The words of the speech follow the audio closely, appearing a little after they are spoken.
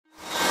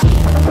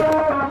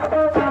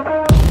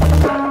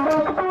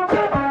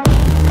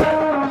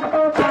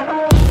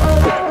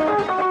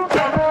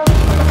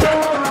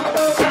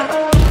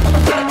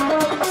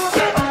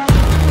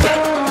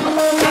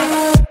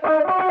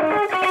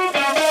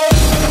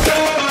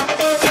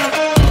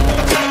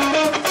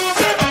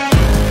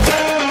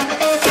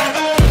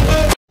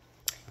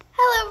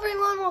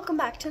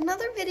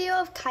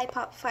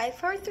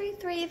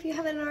HiPop5433. If you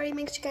haven't already,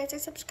 make sure you guys are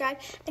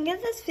subscribed and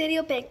give this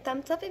video a big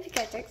thumbs up if you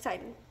guys are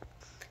excited.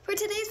 For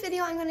today's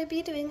video, I'm going to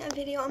be doing a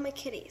video on my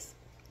kitties.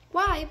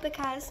 Why?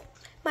 Because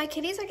my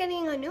kitties are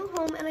getting a new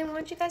home and I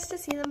want you guys to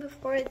see them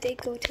before they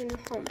go to a new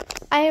home.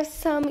 I have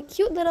some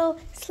cute little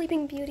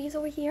sleeping beauties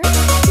over here.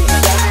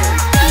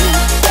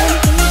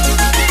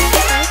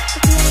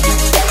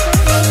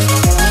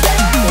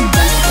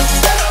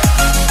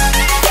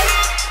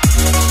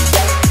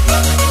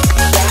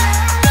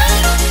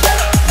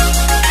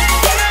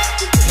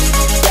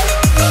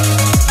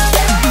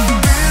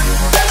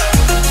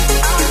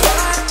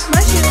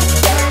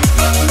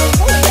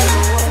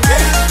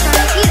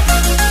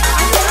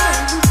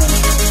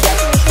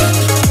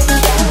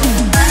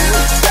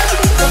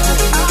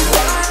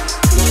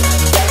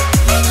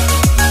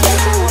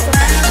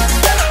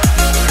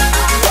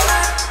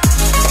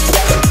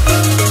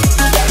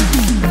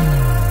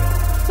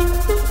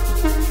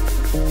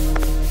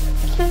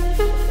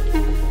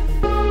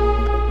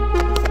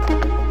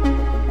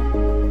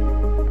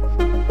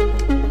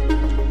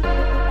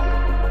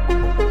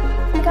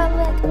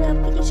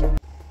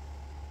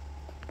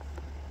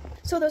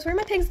 So those were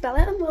my pigs, Bella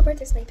and Wilbur.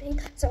 They're sleeping,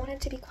 so I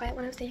wanted to be quiet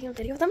when I was taking a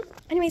video of them.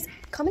 Anyways,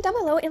 comment down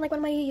below in like one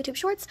of my YouTube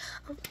shorts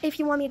if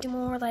you want me to do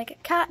more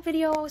like cat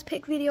videos,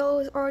 pig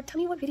videos, or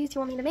tell me what videos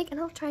you want me to make and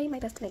I'll try my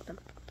best to make them.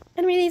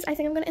 Anyways, I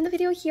think I'm going to end the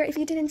video here. If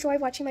you did enjoy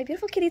watching my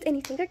beautiful kitties and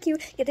you think they're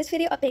cute, give this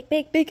video a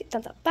big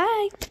thumbs up.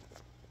 Bye!